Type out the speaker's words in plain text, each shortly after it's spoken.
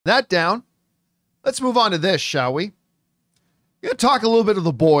That down. Let's move on to this, shall we? We're going to talk a little bit of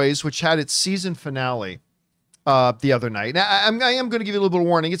The Boys, which had its season finale the other night. Now, I am going to give you a little bit of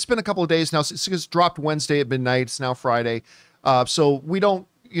warning. It's been a couple of days now. It's dropped Wednesday at midnight. It's now Friday. So we don't,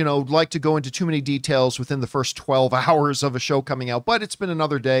 like to go into too many details within the first 12 hours of a show coming out, but it's been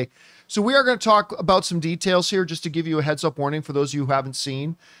another day. So we are going to talk about some details here just to give you a heads up warning for those of you who haven't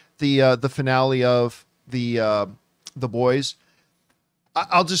seen the finale of The Boys.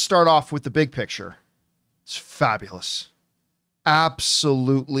 I'll just start off with the big picture. It's fabulous.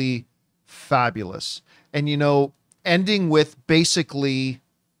 Absolutely fabulous. And, ending with basically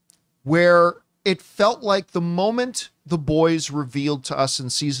where it felt like the moment The Boys revealed to us in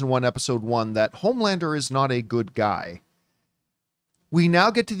season 1, episode 1, that Homelander is not a good guy. We now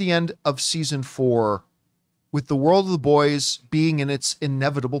get to the end of season 4 with the world of The Boys being in its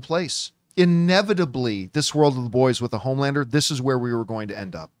inevitable place. Inevitably, this world of The Boys with a Homelander, this is where we were going to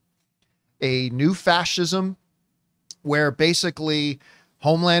end up. A new fascism where basically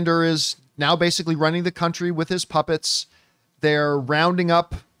Homelander is now basically running the country with his puppets. They're rounding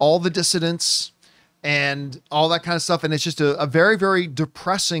up all the dissidents and all that kind of stuff. And it's just a very, very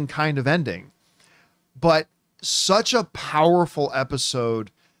depressing kind of ending. But such a powerful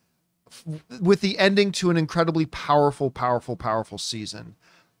episode with the ending to an incredibly powerful season.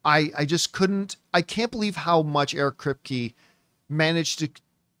 I just couldn't, I can't believe how much Eric Kripke manages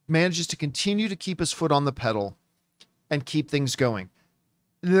to continue to keep his foot on the pedal and keep things going.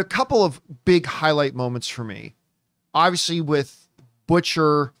 There are a couple of big highlight moments for me. Obviously with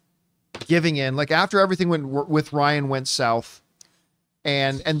Butcher giving in, like after everything with Ryan went south,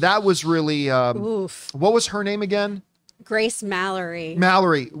 and that was really, what was her name again? Grace Mallory.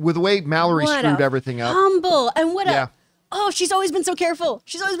 With the way Mallory screwed everything up. Humble. And she's always been so careful.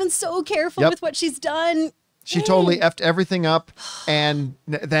 She's always been so careful with what she's done. She totally effed everything up. And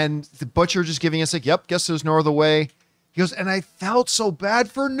then the Butcher just giving us like, yep, guess there's no other way. He goes, and I felt so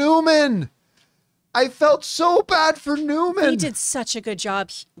bad for Newman. He did such a good job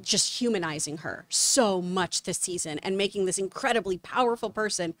just humanizing her so much this season and making this incredibly powerful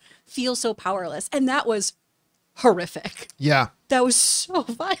person feel so powerless. And that was horrific. Yeah. That was so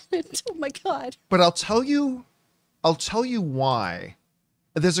violent. Oh my God. But I'll tell you why.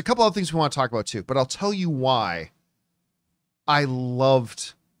 There's a couple other things we want to talk about too, but I'll tell you why I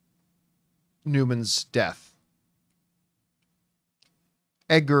loved Newman's death.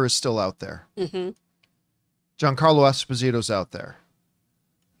 Edgar is still out there. Mm-hmm. Giancarlo Esposito's out there.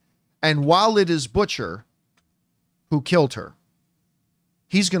 And while it is Butcher who killed her,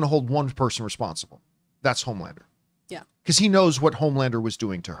 he's going to hold one person responsible. That's Homelander. Yeah. Because he knows what Homelander was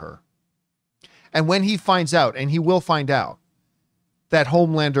doing to her. And when he finds out, and he will find out, that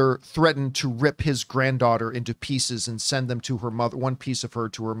Homelander threatened to rip his granddaughter into pieces and send them to her mother, one piece of her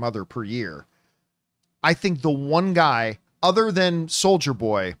to her mother per year, I think the one guy, other than Soldier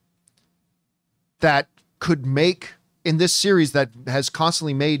Boy, that could make, in this series that has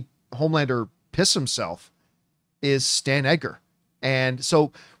constantly made Homelander piss himself, is Stan Edgar. And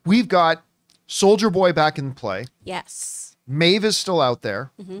so we've got Soldier Boy back in play. Yes. Maeve is still out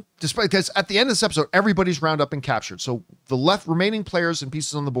there, despite, because at the end of this episode, everybody's round up and captured. So the remaining players and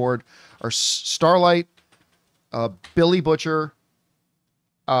pieces on the board are Starlight, Billy Butcher,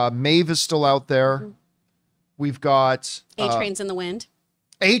 Maeve is still out there. We've got A-Train's in the wind.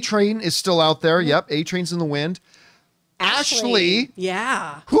 A-Train is still out there. Yep, A-Train's in the wind. Ashley,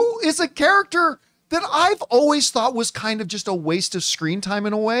 yeah, who is a character that I've always thought was kind of just a waste of screen time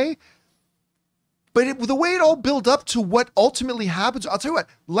in a way. But the way it all built up to what ultimately happens, I'll tell you what,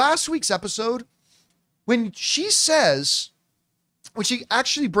 last week's episode, when she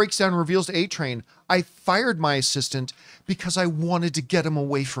actually breaks down and reveals to A-Train, I fired my assistant because I wanted to get him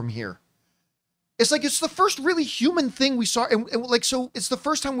away from here. It's like, it's the first really human thing we saw. And like, so it's the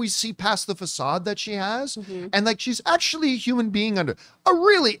first time we see past the facade that she has. And like, she's actually a human being under a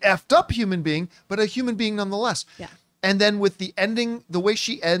really effed up human being, but a human being nonetheless. Yeah. And then with the ending, the way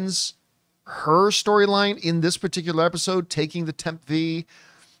she ends her storyline in this particular episode, taking the Temp V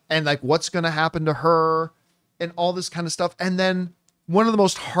and like what's going to happen to her and all this kind of stuff. And then one of the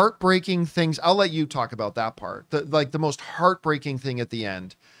most heartbreaking things, I'll let you talk about that part. The most heartbreaking thing at the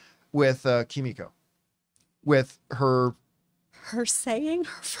end with Kimiko, with her saying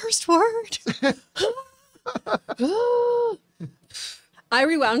her first word. I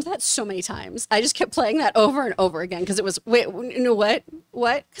rewound that so many times. I just kept playing that over and over again because it was, wait, you know what?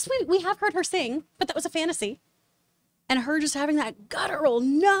 Because we have heard her sing, but that was a fantasy. And her just having that guttural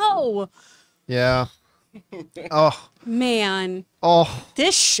no. Yeah. Oh. Man. Oh.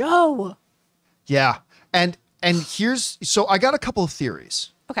 This show. Yeah. And here's, so I got a couple of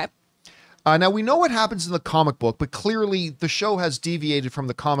theories. Okay. Now we know what happens in the comic book, but clearly the show has deviated from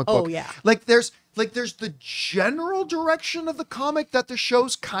the comic book. Oh yeah. Like there's the general direction of the comic that the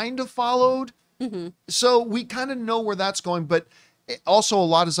show's kind of followed. Mm-hmm. So we kind of know where that's going, but also a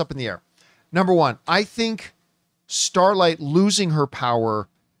lot is up in the air. Number one, I think Starlight losing her power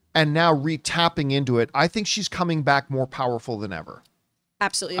and now re-tapping into it, I think she's coming back more powerful than ever.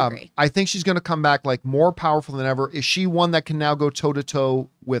 Absolutely agree. I think she's going to come back like more powerful than ever. Is she one that can now go toe to toe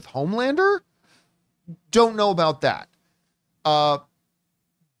with Homelander? Don't know about that.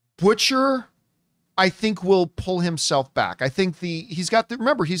 Butcher, I think will pull himself back. I think he's got the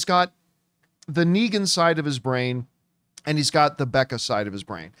Negan side of his brain and he's got the Becca side of his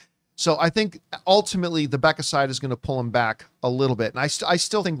brain. So I think ultimately the Becca side is going to pull him back a little bit. And I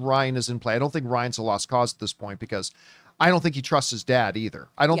still think Ryan is in play. I don't think Ryan's a lost cause at this point because I don't think he trusts his dad either.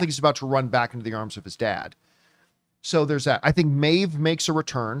 I don't think he's about to run back into the arms of his dad. So there's that. I think Maeve makes a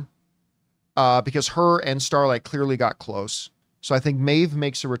return because her and Starlight clearly got close. So I think Maeve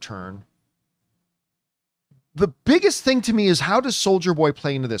makes a return. The biggest thing to me is how does Soldier Boy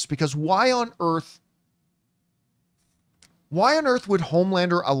play into this? Because why on earth would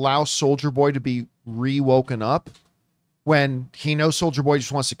Homelander allow Soldier Boy to be re-woken up when he knows Soldier Boy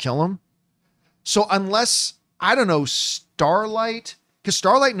just wants to kill him? So unless, I don't know, Starlight, because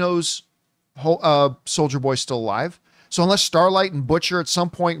Starlight knows Soldier Boy's still alive. So unless Starlight and Butcher at some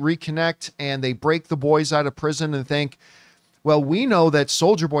point reconnect and they break the boys out of prison and think, well, we know that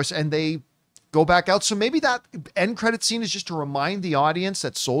Soldier Boy, and they go back out. So maybe that end credit scene is just to remind the audience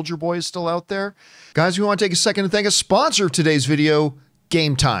that Soldier Boy is still out there. Guys, we want to take a second to thank a sponsor of today's video,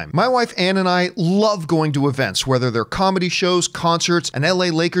 Gametime. My wife Ann and I love going to events, whether they're comedy shows, concerts, an LA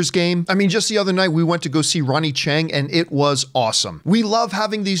Lakers game. I mean, just the other night we went to go see Ronnie Chang and it was awesome. We love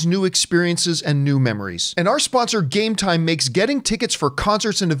having these new experiences and new memories. And our sponsor Gametime makes getting tickets for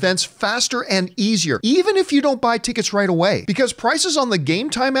concerts and events faster and easier, even if you don't buy tickets right away. Because prices on the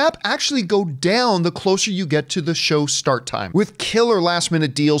Gametime app actually go down the closer you get to the show start time. With killer last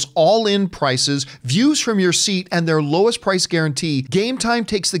minute deals, all-in prices, views from your seat, and their lowest price guarantee, Gametime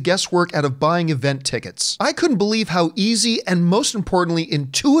takes the guesswork out of buying event tickets. I couldn't believe how easy and most importantly,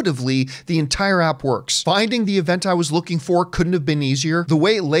 intuitively, the entire app works. Finding the event I was looking for couldn't have been easier. The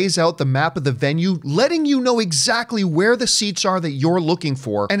way it lays out the map of the venue, letting you know exactly where the seats are that you're looking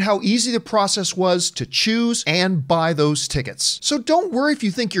for, and how easy the process was to choose and buy those tickets. So don't worry if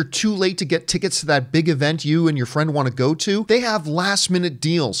you think you're too late to get tickets to that big event you and your friend want to go to. They have last minute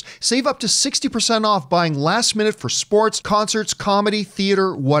deals. Save up to 60% off buying last minute for sports, concerts, comedy,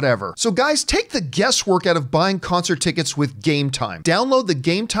 theater, whatever. So guys, take the guesswork out of buying concert tickets with Gametime. Download the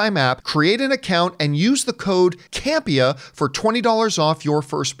Gametime app, create an account, and use the code Campea for $20 off your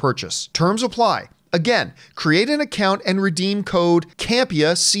first purchase. Terms apply. Again, create an account and redeem code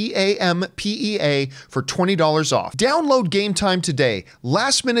Campea, C-A-M-P-E-A, for $20 off. Download Gametime today.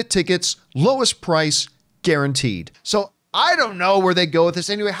 Last minute tickets, lowest price, guaranteed. So I don't know where they go with this.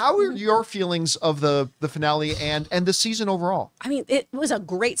 Anyway, how are your feelings of the finale and the season overall? I mean, it was a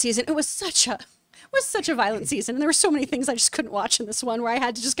great season. It was such a violent season. And there were so many things I just couldn't watch in this one where I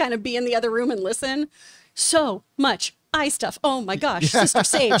had to just kind of be in the other room and listen. So much eye stuff. Oh my gosh, Sister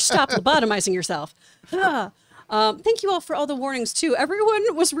Sage, stop lobotomizing yourself. Thank you all for all the warnings too.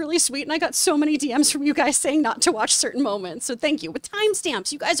 Everyone was really sweet and I got so many DMs from you guys saying not to watch certain moments. So thank you. With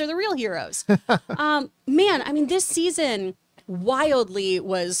timestamps, you guys are the real heroes. Man, I mean, this season wildly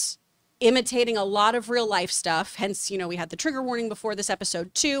was imitating a lot of real life stuff. Hence, you know, we had the trigger warning before this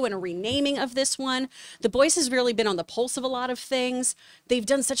episode too and a renaming of this one. The Boys has really been on the pulse of a lot of things. They've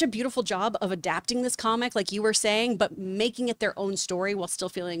done such a beautiful job of adapting this comic, like you were saying, but making it their own story while still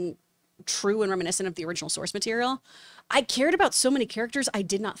feeling true and reminiscent of the original source material. I cared about so many characters I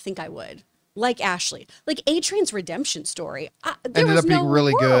did not think I would. Like Ashley, like A-Train's redemption story. Ended up being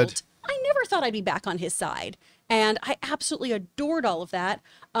really good. I never thought I'd be back on his side. And I absolutely adored all of that.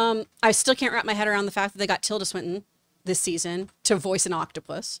 I still can't wrap my head around the fact that they got Tilda Swinton this season to voice an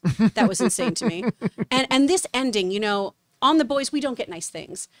octopus. That was insane to me. And this ending, you know, on The Boys, we don't get nice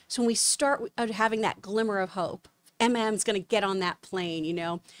things. So when we start having that glimmer of hope, MM's going to get on that plane, you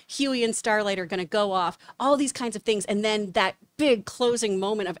know, Huey and Starlight are going to go off, all these kinds of things. And then that big closing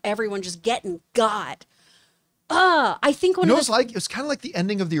moment of everyone just getting God. I think when it was kind of like the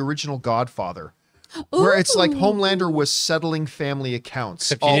ending of the original Godfather. Ooh. Where it's like Homelander was settling family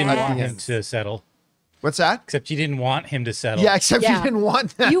accounts. Except you didn't want him to settle. What's that? Except you didn't want him to settle. Yeah, except you didn't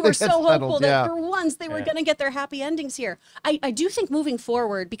want that. You were so hopeful that for once they were going to get their happy endings here. I do think moving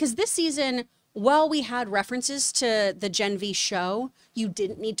forward, because this season, while we had references to the Gen V show, you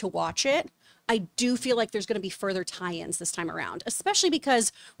didn't need to watch it. I do feel like there's going to be further tie-ins this time around, especially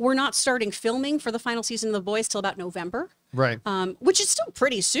because we're not starting filming for the final season of The Boys till about November. Right. Which is still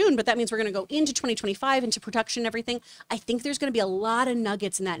pretty soon, but that means we're going to go into 2025, into production and everything. I think there's going to be a lot of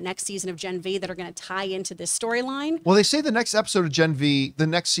nuggets in that next season of Gen V that are going to tie into this storyline. Well, they say the next episode of Gen V, the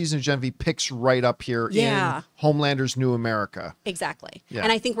next season of Gen V picks right up here in Homelander's New America. Exactly. Yeah.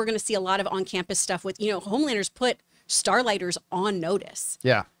 And I think we're going to see a lot of on-campus stuff with, Homelander's put Starlighters on notice.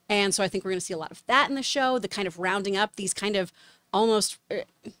 Yeah. And so I think we're going to see a lot of that in the show, the kind of rounding up these kind of almost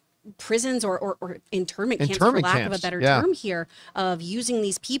prisons or internment camps, for lack of a better term here, of using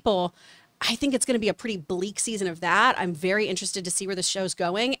these people. I think it's going to be a pretty bleak season of that. I'm very interested to see where the show's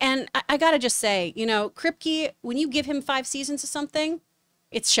going. And I got to just say, Kripke, when you give him 5 seasons of something,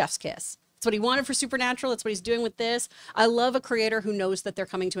 it's chef's kiss. It's what he wanted for Supernatural. It's what he's doing with this. I love a creator who knows that they're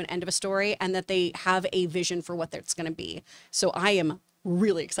coming to an end of a story and that they have a vision for what it's going to be. So I am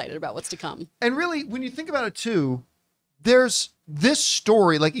really excited about what's to come. And really, when you think about it too, there's this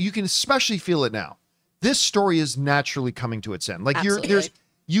story, like you can especially feel it now. This story is naturally coming to its end. Like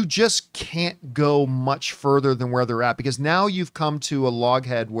you just can't go much further than where they're at, because now you've come to a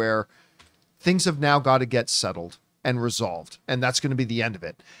loghead where things have now got to get settled and resolved. And that's going to be the end of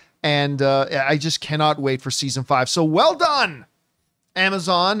it. And I just cannot wait for season 5. So well done,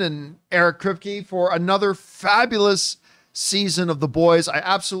 Amazon and Eric Kripke, for another fabulous season of The Boys. I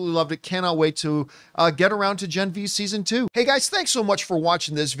absolutely loved it. Cannot wait to get around to Gen V season 2. Hey guys, thanks so much for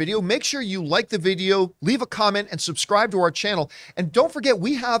watching this video. Make sure you like the video, leave a comment, and subscribe to our channel. And don't forget,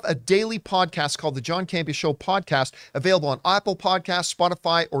 we have a daily podcast called the John Campea Show podcast, available on Apple Podcasts,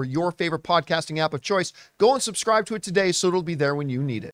 Spotify, or your favorite podcasting app of choice. Go and subscribe to it today so it'll be there when you need it.